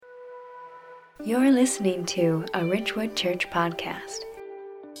You're listening to a Richwood Church podcast.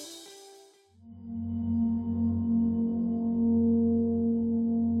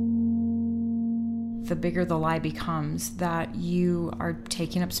 The bigger the lie becomes that you are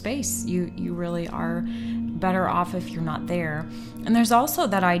taking up space. You really are better off if you're not there. And there's also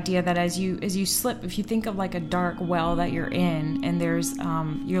that idea that as you slip, if you think of like a dark well that you're in, and there's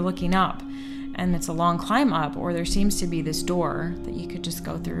you're looking up, and it's a long climb up, or there seems to be this door that you could just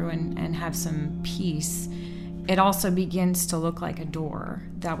go through and have some peace. It also begins to look like a door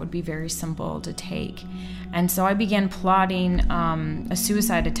that would be very simple to take. And so I began plotting a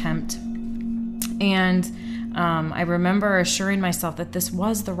suicide attempt. And I remember assuring myself that this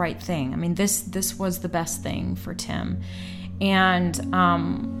was the right thing. I mean, this was the best thing for Tim. And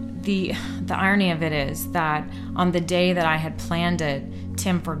the irony of it is that on the day that I had planned it,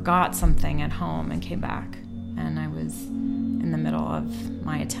 Tim forgot something at home and came back. And I was in the middle of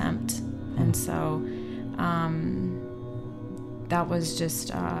my attempt. And so that was just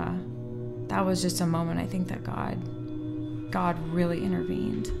a moment, I think, that God really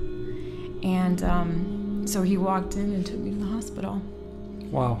intervened. And so he walked in and took me to the hospital.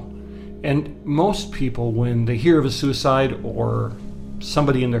 Wow. And most people, when they hear of a suicide or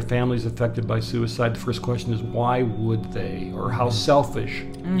somebody in their family is affected by suicide, the first question is, why would they? Or how selfish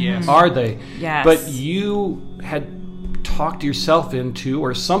are they? Yes. But you had talked yourself into,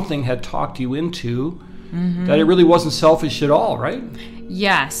 or something had talked you into, that it really wasn't selfish at all, right?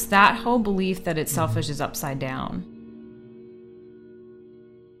 Yes, that whole belief that it's selfish is upside down.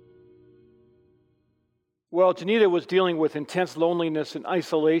 Well, Janita was dealing with intense loneliness and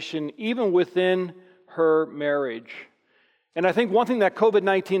isolation even within her marriage. And I think one thing that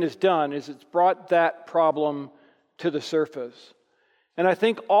COVID-19 has done is it's brought that problem to the surface. And I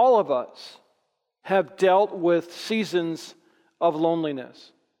think all of us have dealt with seasons of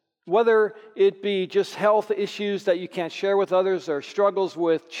loneliness, whether it be just health issues that you can't share with others, or struggles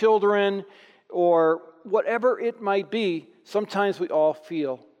with children, or whatever it might be. Sometimes we all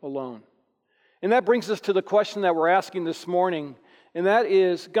feel alone. And that brings us to the question that we're asking this morning, and that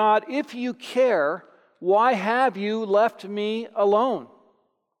is, God, if you care, why have you left me alone?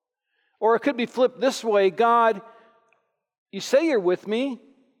 Or it could be flipped this way: God, you say you're with me,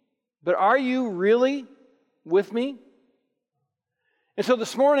 but are you really with me? And so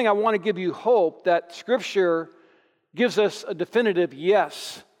this morning I want to give you hope that Scripture gives us a definitive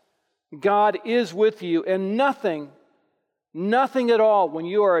yes. God is with you, and nothing at all, when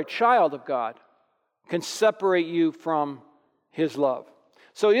you are a child of God, can separate you from His love.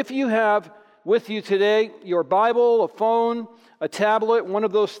 So if you have with you today your Bible, a phone, a tablet, one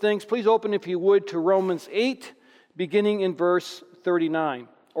of those things, please open, if you would, to Romans 8, beginning in verse 39,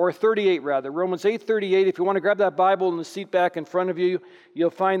 or 38 rather. Romans 8:38. If you want to grab that Bible in the seat back in front of you, you'll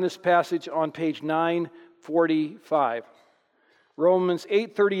find this passage on page 945. Romans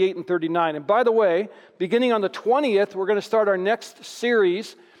 8:38 and 39. And by the way, beginning on the 20th, we're going to start our next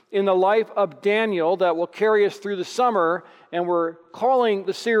series in the life of Daniel that will carry us through the summer, and we're calling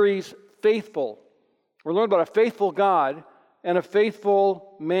the series Faithful. We're learning about a faithful God and a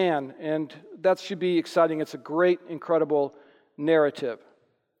faithful man, and that should be exciting. It's a great, incredible narrative.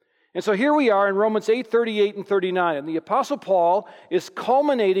 And so here we are in Romans 8:38 and 39, and the Apostle Paul is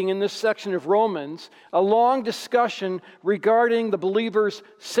culminating in this section of Romans a long discussion regarding the believer's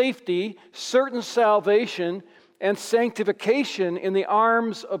safety, certain salvation, and sanctification in the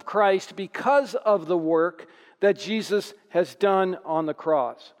arms of Christ because of the work that Jesus has done on the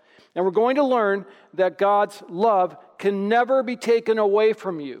cross. And we're going to learn that God's love can never be taken away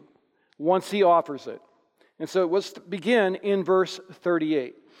from you once He offers it. And so let's begin in verse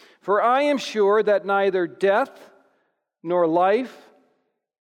 38. For I am sure that neither death, nor life,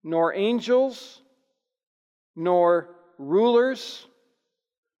 nor angels, nor rulers,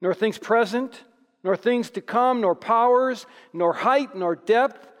 nor things present, nor things to come, nor powers, nor height, nor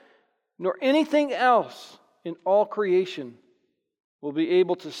depth, nor anything else in all creation will be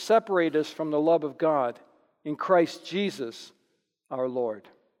able to separate us from the love of God in Christ Jesus our Lord.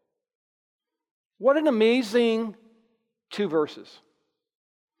 What an amazing 2 verses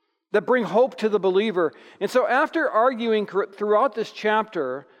that bring hope to the believer. And so after arguing throughout this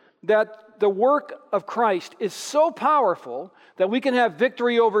chapter that the work of Christ is so powerful that we can have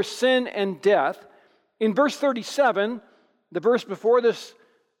victory over sin and death, in verse 37, the verse before this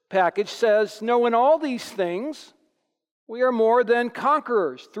passage says, "No, in all these things we are more than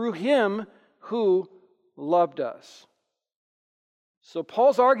conquerors through Him who loved us." So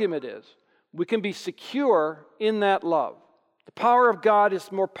Paul's argument is we can be secure in that love. The power of God is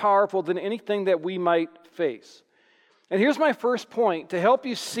more powerful than anything that we might face. And here's my first point to help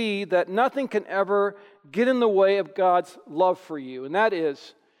you see that nothing can ever get in the way of God's love for you. And that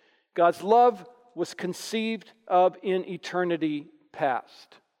is, God's love was conceived of in eternity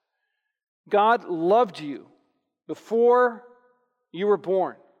past. God loved you before you were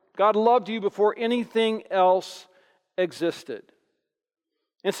born. God loved you before anything else existed.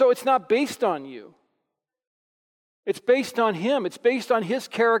 And so it's not based on you. It's based on Him. It's based on His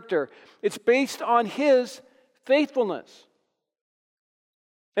character. It's based on His faithfulness.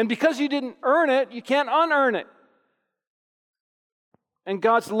 And because you didn't earn it, you can't unearn it. And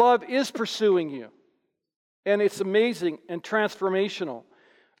God's love is pursuing you. And it's amazing and transformational.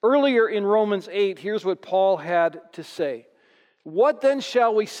 Earlier in Romans 8, here's what Paul had to say. What then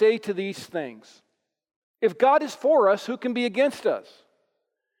shall we say to these things? If God is for us, who can be against us?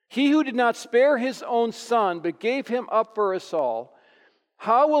 He who did not spare His own Son, but gave Him up for us all,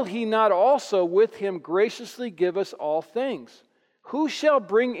 how will He not also with Him graciously give us all things? Who shall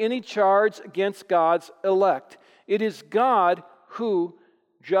bring any charge against God's elect? It is God who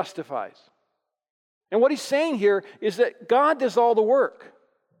justifies. And what he's saying here is that God does all the work.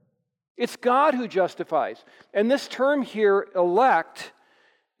 It's God who justifies. And this term here, elect,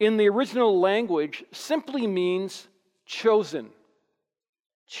 in the original language simply means chosen.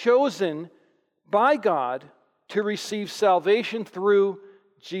 Chosen by God to receive salvation through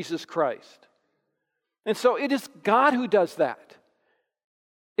Jesus Christ. And so it is God who does that.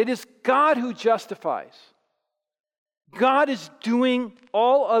 It is God who justifies. God is doing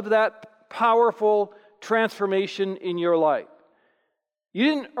all of that powerful transformation in your life. You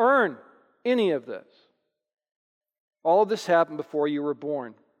didn't earn any of this. All of this happened before you were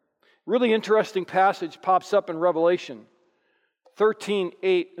born. Really interesting passage pops up in Revelation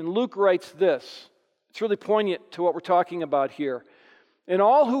 13:8, and Luke writes this. It's really poignant to what we're talking about here. And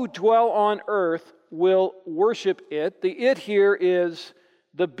all who dwell on earth will worship it. The it here is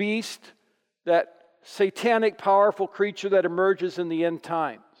the beast, that satanic, powerful creature that emerges in the end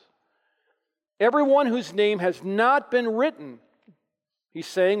times. Everyone whose name has not been written, he's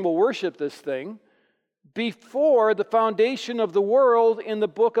saying, will worship this thing before the foundation of the world in the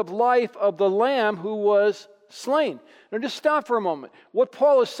book of life of the Lamb who was slain. Now just stop for a moment. What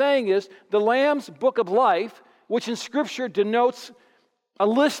Paul is saying is the Lamb's book of life, which in Scripture denotes a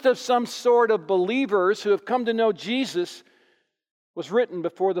list of some sort of believers who have come to know Jesus, was written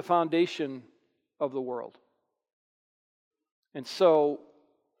before the foundation of the world. And so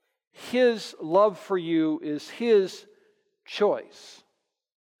His love for you is His choice.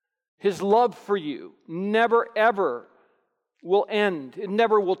 His love for you never ever will end. It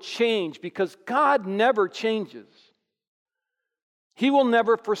never will change because God never changes. He will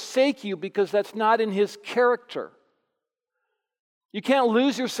never forsake you because that's not in His character. You can't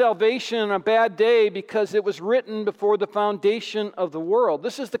lose your salvation on a bad day because it was written before the foundation of the world.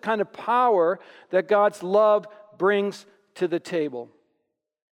 This is the kind of power that God's love brings to the table.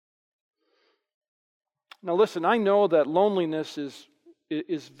 Now listen, I know that loneliness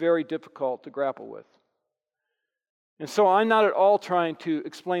is very difficult to grapple with. And so I'm not at all trying to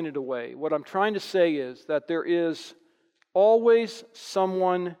explain it away. What I'm trying to say is that there is always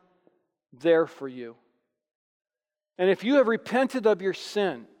someone there for you. And if you have repented of your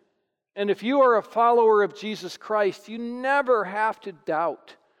sin, and if you are a follower of Jesus Christ, you never have to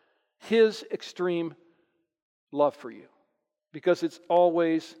doubt His extreme love for you, because it's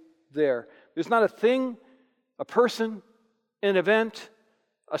always there. There's not a thing, a person, an event,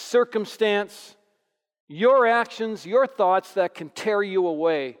 a circumstance, your actions, your thoughts that can tear you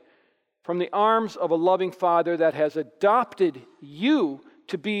away from the arms of a loving Father that has adopted you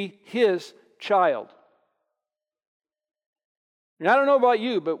to be His child. And I don't know about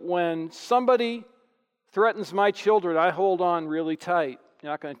you, but when somebody threatens my children, I hold on really tight.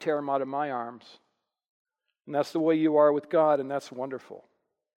 You're not going to tear them out of my arms. And that's the way you are with God, and that's wonderful.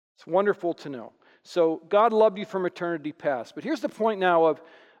 It's wonderful to know. So God loved you from eternity past. But here's the point now of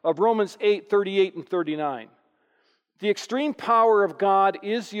Romans 8:38 and 39. The extreme power of God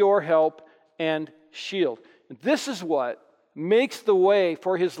is your help and shield. And this is what makes the way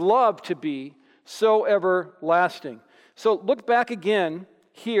for His love to be so everlasting. So look back again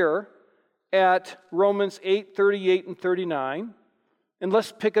here at Romans 8:38 and 39, and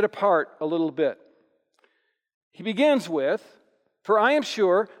let's pick it apart a little bit. He begins with, "For I am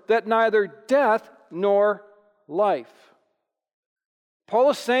sure that neither death nor life." Paul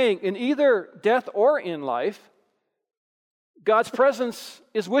is saying in either death or in life, God's presence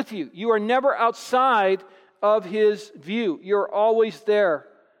is with you. You are never outside of His view. You're always there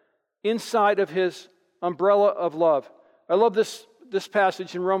inside of His umbrella of love. I love this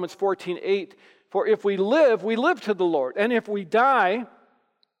passage in Romans 14:8. For if we live to the Lord. And if we die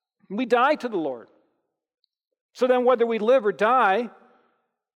to the Lord. So then whether we live or die,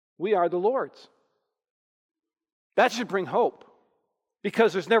 we are the Lord's. That should bring hope.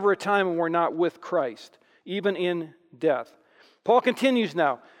 Because there's never a time when we're not with Christ, even in death. Paul continues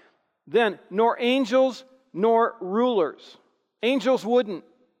now. Then, nor angels nor rulers. Angels wouldn't.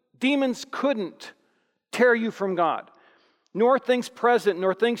 Demons couldn't tear you from God. Nor things present,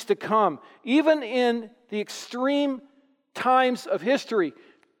 nor things to come. Even in the extreme times of history,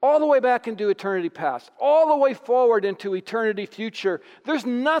 all the way back into eternity past, all the way forward into eternity future, there's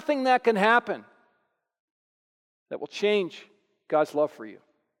nothing that can happen that will change God's love for you.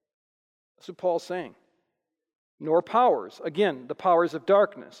 That's what Paul's saying. Nor powers, again, the powers of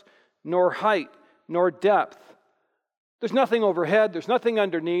darkness, nor height, nor depth. There's nothing overhead, there's nothing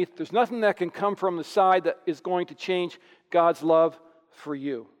underneath, there's nothing that can come from the side that is going to change God's love for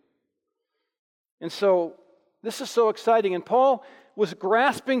you. And so, this is so exciting. And Paul was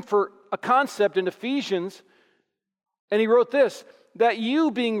grasping for a concept in Ephesians, and he wrote this, that you,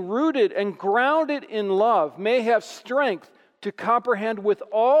 being rooted and grounded in love, may have strength to comprehend with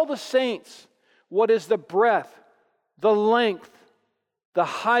all the saints what is the breadth, the length, the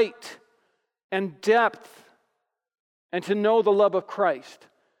height, and depth, and to know the love of Christ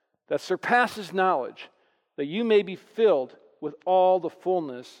that surpasses knowledge, that you may be filled with all the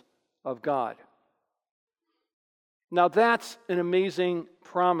fullness of God. Now that's an amazing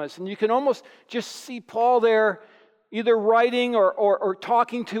promise. And you can almost just see Paul there either writing or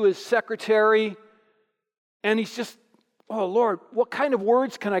talking to his secretary, and he's just, oh Lord, what kind of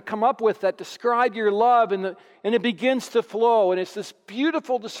words can I come up with that describe your love? And it begins to flow, and it's this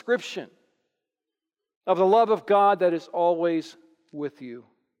beautiful description of the love of God that is always with you.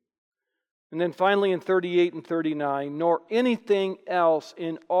 And then finally in 38 and 39, nor anything else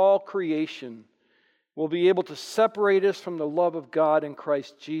in all creation will be able to separate us from the love of God in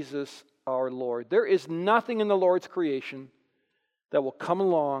Christ Jesus our Lord. There is nothing in the Lord's creation that will come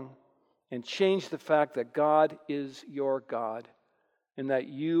along and change the fact that God is your God and that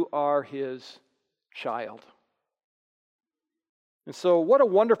you are His child. And so what a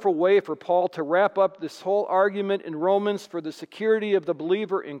wonderful way for Paul to wrap up this whole argument in Romans for the security of the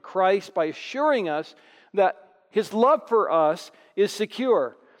believer in Christ by assuring us that his love for us is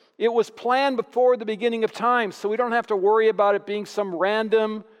secure. It was planned before the beginning of time, so we don't have to worry about it being some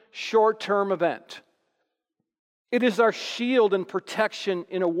random, short-term event. It is our shield and protection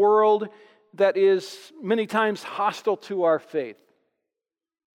in a world that is many times hostile to our faith.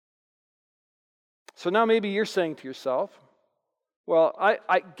 So now maybe you're saying to yourself, well,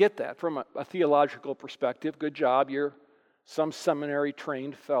 I get that from a theological perspective. Good job, you're some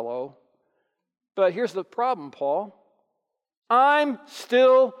seminary-trained fellow. But here's the problem, Paul. I'm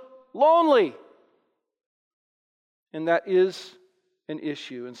still lonely. And that is an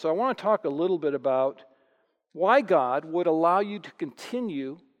issue. And so I want to talk a little bit about why God would allow you to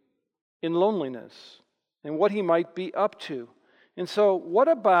continue in loneliness and what He might be up to. And so what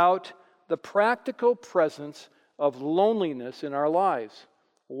about the practical presence of loneliness in our lives?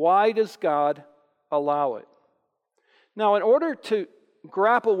 Why does God allow it? Now, in order to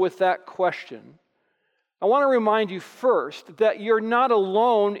grapple with that question, I want to remind you first that you're not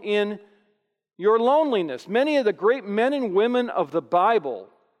alone in your loneliness. Many of the great men and women of the Bible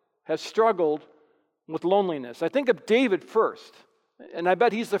have struggled with loneliness. I think of David first, and I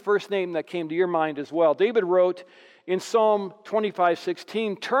bet he's the first name that came to your mind as well. David wrote in Psalm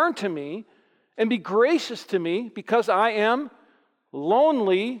 25:16, "Turn to me and be gracious to me, because I am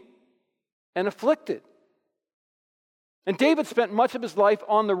lonely and afflicted." And David spent much of his life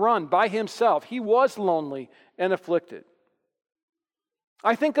on the run by himself. He was lonely and afflicted.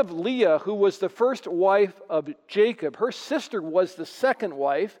 I think of Leah, who was the first wife of Jacob. Her sister was the second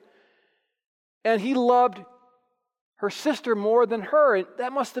wife, and he loved her sister more than her. And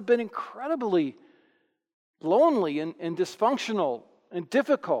that must have been incredibly lonely and dysfunctional and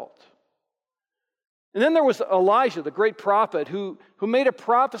difficult. And then there was Elijah, the great prophet, who made a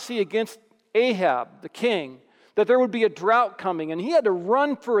prophecy against Ahab, the king, that there would be a drought coming, and he had to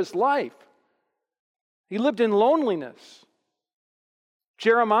run for his life. He lived in loneliness.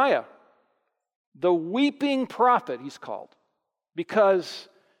 Jeremiah, the weeping prophet, he's called, because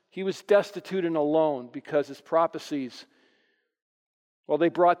he was destitute and alone, because his prophecies, well, they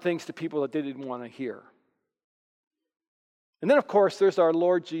brought things to people that they didn't want to hear. And then, of course, there's our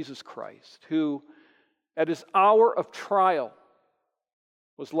Lord Jesus Christ, who at his hour of trial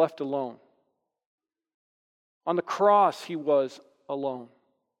was left alone. On the cross, he was alone.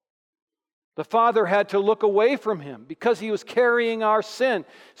 The Father had to look away from him because he was carrying our sin.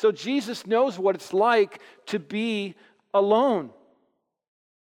 So Jesus knows what it's like to be alone.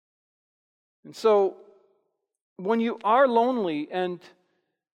 And so when you are lonely and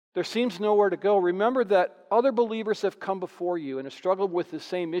there seems nowhere to go, remember that other believers have come before you and have struggled with the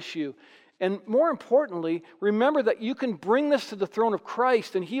same issue. And more importantly, remember that you can bring this to the throne of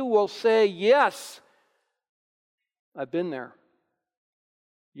Christ and he will say, yes, I've been there.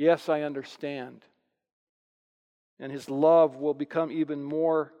 Yes, I understand. And his love will become even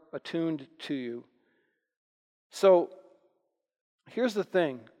more attuned to you. So, here's the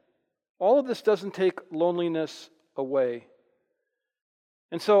thing. All of this doesn't take loneliness away.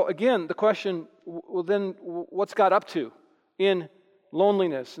 And so, again, the question, well then, what's God up to in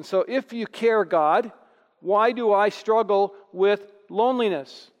loneliness? And so, if you care, God, why do I struggle with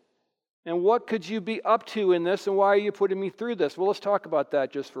loneliness? And what could you be up to in this, and why are you putting me through this? Well, let's talk about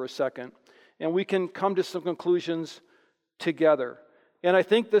that just for a second. And we can come to some conclusions together. And I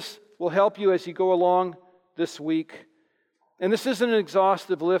think this will help you as you go along this week. And this isn't an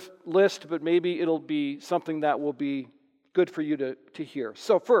exhaustive list, but maybe it'll be something that will be good for you to hear.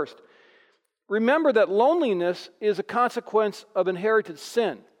 So first, remember that loneliness is a consequence of inherited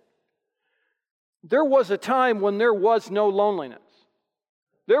sin. There was a time when there was no loneliness.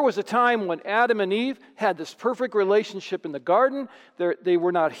 There was a time when Adam and Eve had this perfect relationship in the garden. They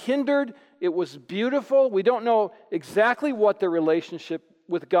were not hindered. It was beautiful. We don't know exactly what their relationship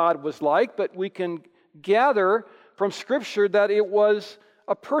with God was like, but we can gather from Scripture that it was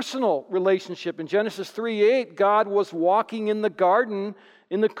a personal relationship. In Genesis 3:8, God was walking in the garden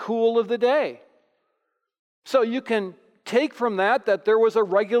in the cool of the day. So you can take from that there was a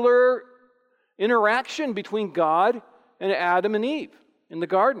regular interaction between God and Adam and Eve in the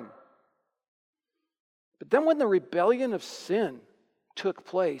garden. But then when the rebellion of sin took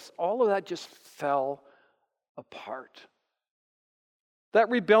place, all of that just fell apart. That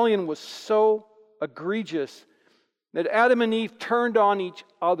rebellion was so egregious that Adam and Eve turned on each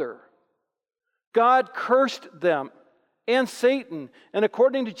other. God cursed them and Satan, and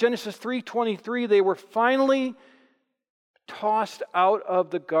according to Genesis 3:23, they were finally tossed out of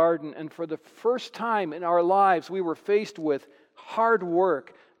the garden, and for the first time in our lives, we were faced with hard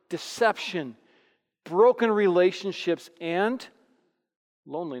work, deception, broken relationships, and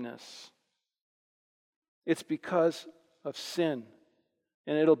loneliness. It's because of sin.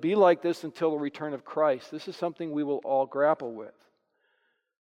 And it'll be like this until the return of Christ. This is something we will all grapple with.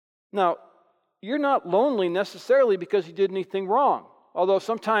 Now, you're not lonely necessarily because you did anything wrong, although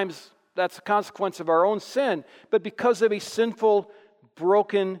sometimes that's a consequence of our own sin, but because of a sinful,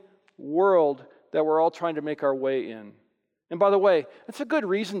 broken world that we're all trying to make our way in. And by the way, that's a good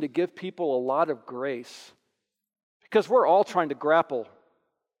reason to give people a lot of grace, because we're all trying to grapple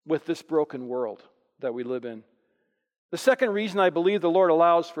with this broken world that we live in. The second reason I believe the Lord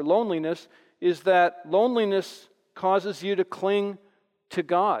allows for loneliness is that loneliness causes you to cling to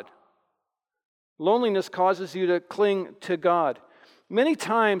God. Loneliness causes you to cling to God. Many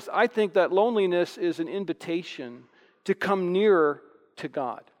times I think that loneliness is an invitation to come nearer to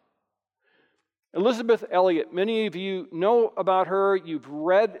God. Elisabeth Elliot, many of you know about her, you've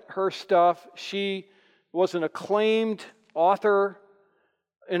read her stuff. She was an acclaimed author,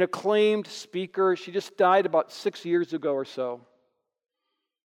 an acclaimed speaker. She just died about 6 years ago or so.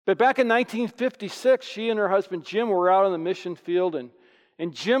 But back in 1956, she and her husband Jim were out on the mission field,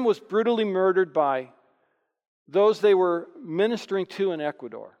 and Jim was brutally murdered by those they were ministering to in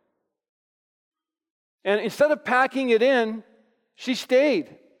Ecuador. And instead of packing it in, she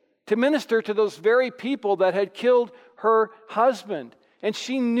stayed to minister to those very people that had killed her husband. And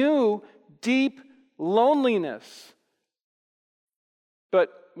she knew deep loneliness. But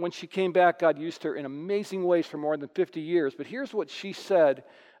when she came back, God used her in amazing ways for more than 50 years. But here's what she said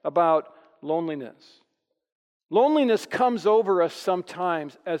about loneliness. Loneliness comes over us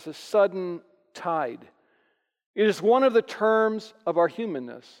sometimes as a sudden tide. It is one of the terms of our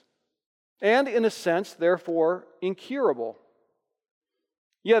humanness, and in a sense, therefore, incurable.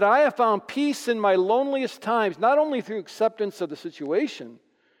 Yet I have found peace in my loneliest times, not only through acceptance of the situation,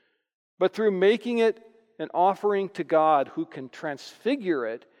 but through making it an offering to God who can transfigure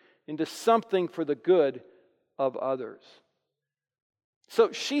it into something for the good of others.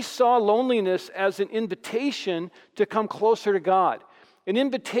 So she saw loneliness as an invitation to come closer to God, an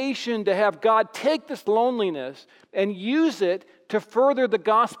invitation to have God take this loneliness and use it to further the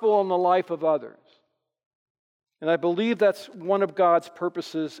gospel in the life of others. And I believe that's one of God's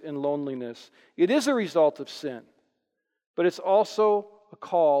purposes in loneliness. It is a result of sin, but it's also a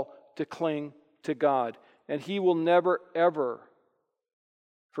call to cling to God. And He will never, ever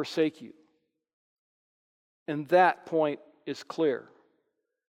forsake you. And that point is clear.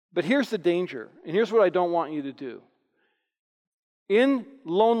 But here's the danger, and here's what I don't want you to do. In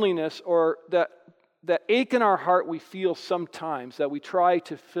loneliness, or that ache in our heart we feel sometimes that we try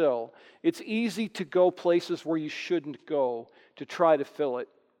to fill, it's easy to go places where you shouldn't go to try to fill it.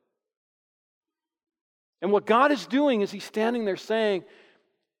 And what God is doing is He's standing there saying,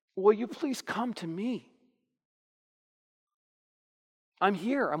 will you please come to me? I'm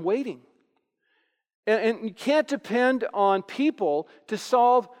here, I'm waiting. And you can't depend on people to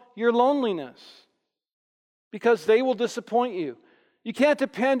solve your loneliness because they will disappoint you. You can't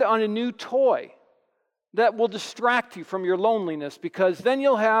depend on a new toy that will distract you from your loneliness, because then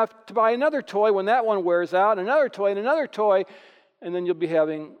you'll have to buy another toy when that one wears out, another toy, and then you'll be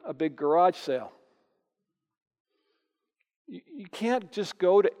having a big garage sale. You can't just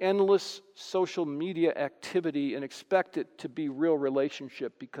go to endless social media activity and expect it to be real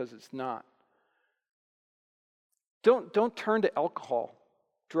relationship, because it's not. Don't turn to alcohol,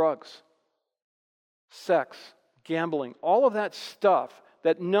 drugs, sex, gambling, all of that stuff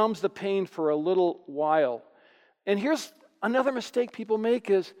that numbs the pain for a little while. And here's another mistake people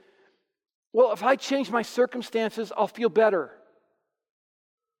make is, well, if I change my circumstances, I'll feel better.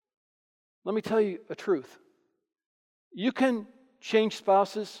 Let me tell you a truth. You can change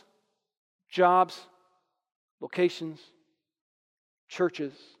spouses, jobs, locations,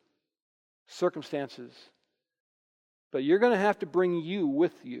 churches, circumstances, but you're going to have to bring you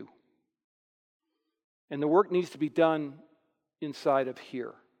with you. And the work needs to be done inside of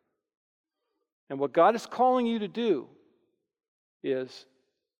here. And what God is calling you to do is,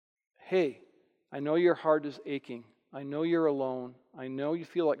 hey, I know your heart is aching. I know you're alone. I know you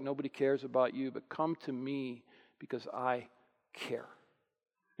feel like nobody cares about you, but come to me because I care.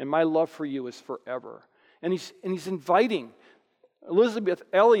 And my love for you is forever. And he's inviting. Elizabeth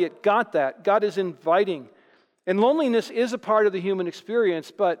Elliot got that. God is inviting. And loneliness is a part of the human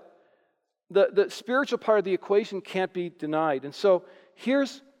experience, but the spiritual part of the equation can't be denied. And so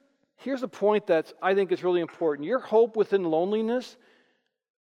here's a point that I think is really important. Your hope within loneliness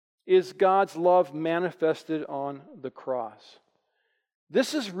is God's love manifested on the cross.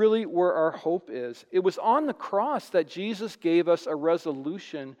 This is really where our hope is. It was on the cross that Jesus gave us a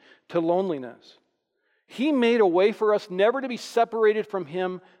resolution to loneliness. He made a way for us never to be separated from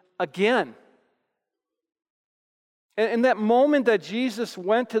Him again. And that moment that Jesus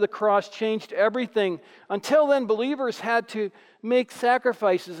went to the cross changed everything. Until then, believers had to make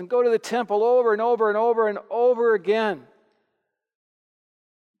sacrifices and go to the temple over and over and over and over again.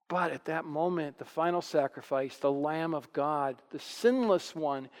 But at that moment, the final sacrifice, the Lamb of God, the sinless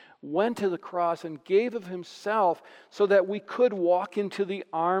one, went to the cross and gave of Himself so that we could walk into the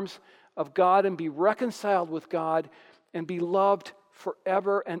arms of God and be reconciled with God and be loved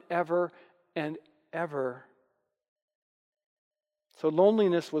forever and ever and ever. So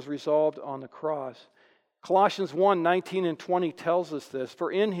loneliness was resolved on the cross. Colossians 1:19 and 20 tells us this.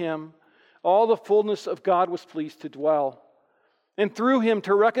 For in Him all the fullness of God was pleased to dwell, and through Him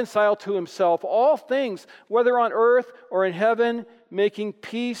to reconcile to Himself all things, whether on earth or in heaven, making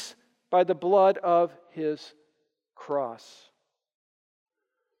peace by the blood of His cross.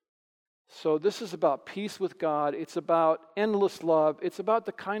 So this is about peace with God. It's about endless love. It's about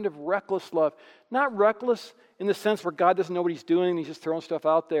the kind of reckless love. Not reckless in the sense where God doesn't know what He's doing and He's just throwing stuff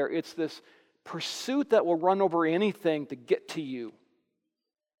out there. It's this pursuit that will run over anything to get to you,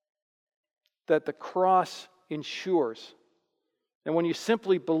 that the cross ensures. And when you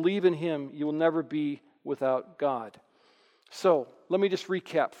simply believe in Him, you will never be without God. So let me just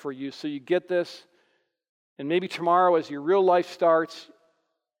recap for you so you get this. And maybe tomorrow as your real life starts,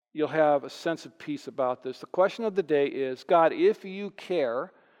 you'll have a sense of peace about this. The question of the day is, God, if you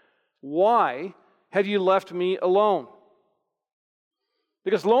care, why have you left me alone?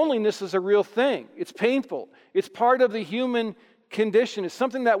 Because loneliness is a real thing. It's painful. It's part of the human condition. It's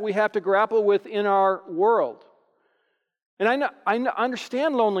something that we have to grapple with in our world. And I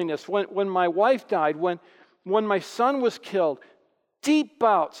understand loneliness. When my wife died, when my son was killed, deep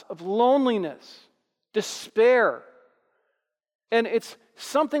bouts of loneliness, despair. And it's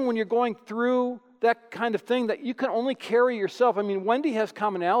something when you're going through that kind of thing that you can only carry yourself. I mean, Wendy has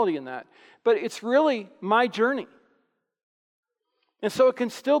commonality in that, but it's really my journey. And so it can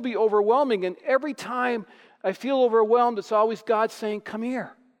still be overwhelming. And every time I feel overwhelmed, it's always God saying, come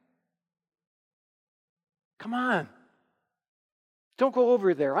here. Come on. Don't go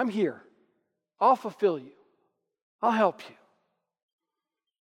over there. I'm here. I'll fulfill you. I'll help you.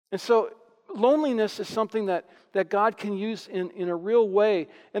 And so loneliness is something that God can use in a real way.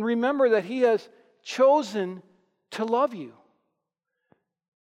 And remember that He has chosen to love you.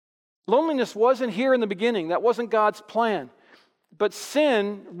 Loneliness wasn't here in the beginning. That wasn't God's plan. But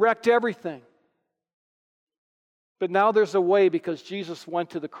sin wrecked everything. But now there's a way, because Jesus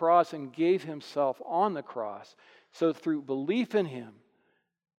went to the cross and gave himself on the cross. So through belief in him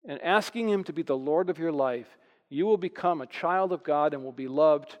and asking him to be the Lord of your life, you will become a child of God and will be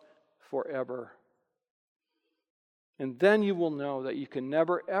loved forever. And then you will know that you can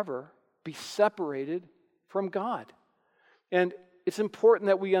never, ever be separated from God. And it's important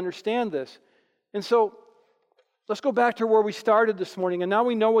that we understand this. And so, let's go back to where we started this morning. And now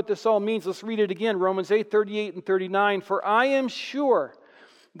we know what this all means. Let's read it again. Romans 8:38 and 39. For I am sure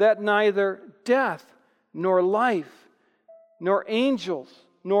that neither death, nor life, nor angels,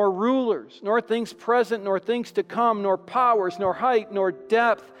 nor rulers, nor things present, nor things to come, nor powers, nor height, nor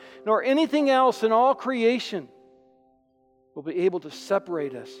depth, nor anything else in all creation will be able to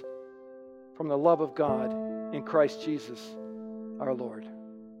separate us from the love of God in Christ Jesus our Lord.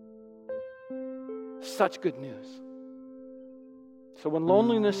 Such good news. So when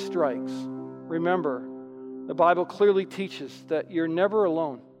loneliness strikes, remember, the Bible clearly teaches that you're never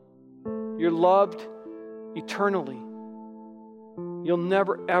alone. You're loved eternally. You'll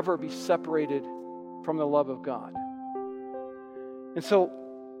never, ever be separated from the love of God. And so,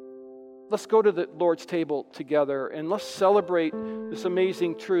 let's go to the Lord's table together and let's celebrate this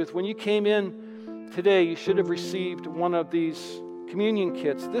amazing truth. When you came in today, you should have received one of these communion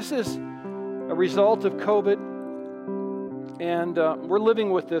kits. This is a result of COVID, and we're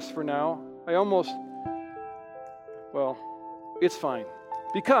living with this for now. It's fine,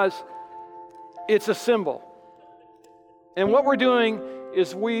 because it's a symbol. And what we're doing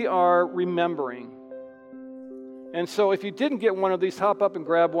is we are remembering. And so if you didn't get one of these, hop up and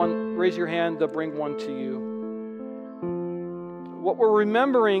grab one, raise your hand, they'll bring one to you. What we're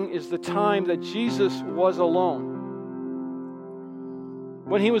remembering is the time that Jesus was alone,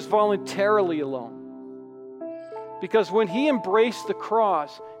 when he was voluntarily alone. Because when he embraced the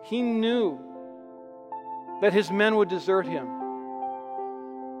cross, he knew that his men would desert him.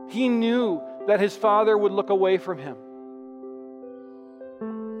 He knew that his Father would look away from him.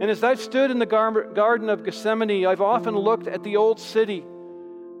 And as I've stood in the Garden of Gethsemane, I've often looked at the old city,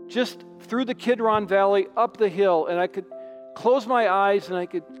 just through the Kidron Valley, up the hill, and I could close my eyes and I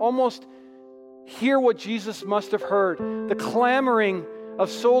could almost hear what Jesus must have heard. The clamoring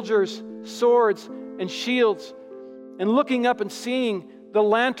of soldiers, swords, and shields, and looking up and seeing the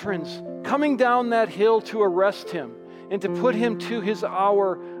lanterns coming down that hill to arrest him and to put him to his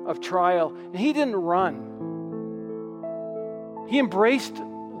hour of trial. And he didn't run. He embraced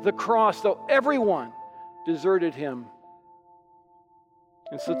the cross, though everyone deserted him.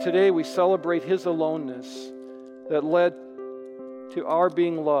 And so today we celebrate his aloneness that led to our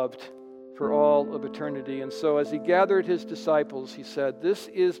being loved for all of eternity. And so as he gathered his disciples, he said, "This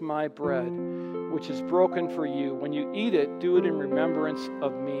is my bread, which is broken for you. When you eat it, do it in remembrance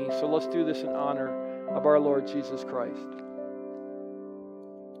of me." So let's do this in honor of our Lord Jesus Christ.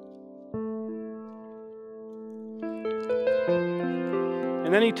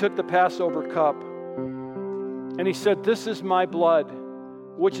 And then he took the Passover cup and he said, "This is my blood,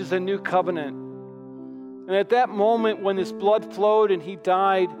 which is a new covenant." And at that moment when his blood flowed and he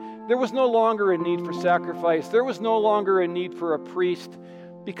died, there was no longer a need for sacrifice. There was no longer a need for a priest,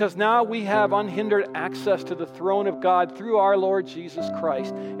 because now we have unhindered access to the throne of God through our Lord Jesus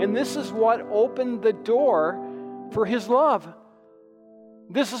Christ. And this is what opened the door for his love.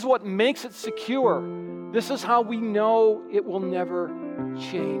 This is what makes it secure. This is how we know it will never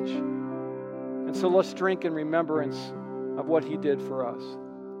change. And so let's drink in remembrance of what he did for us.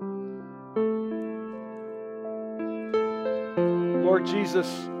 Lord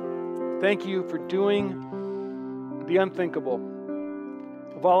Jesus, thank you for doing the unthinkable.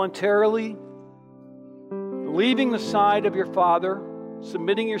 Voluntarily leaving the side of your Father,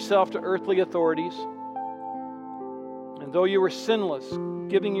 submitting yourself to earthly authorities, and though you were sinless,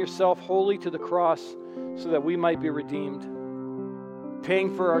 giving yourself wholly to the cross so that we might be redeemed,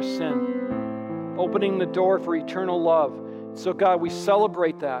 paying for our sin, opening the door for eternal love. So God, we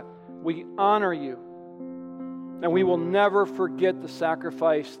celebrate that. We honor you. And we will never forget the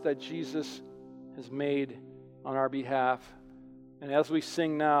sacrifice that Jesus has made on our behalf. And as we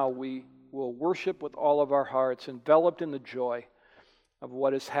sing now, we will worship with all of our hearts, enveloped in the joy of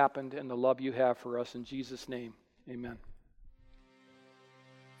what has happened and the love you have for us. In Jesus' name, amen.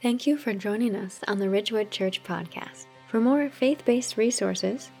 Thank you for joining us on the Ridgewood Church podcast. For more faith-based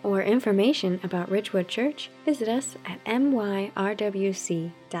resources or information about Ridgewood Church, visit us at myrwc.org.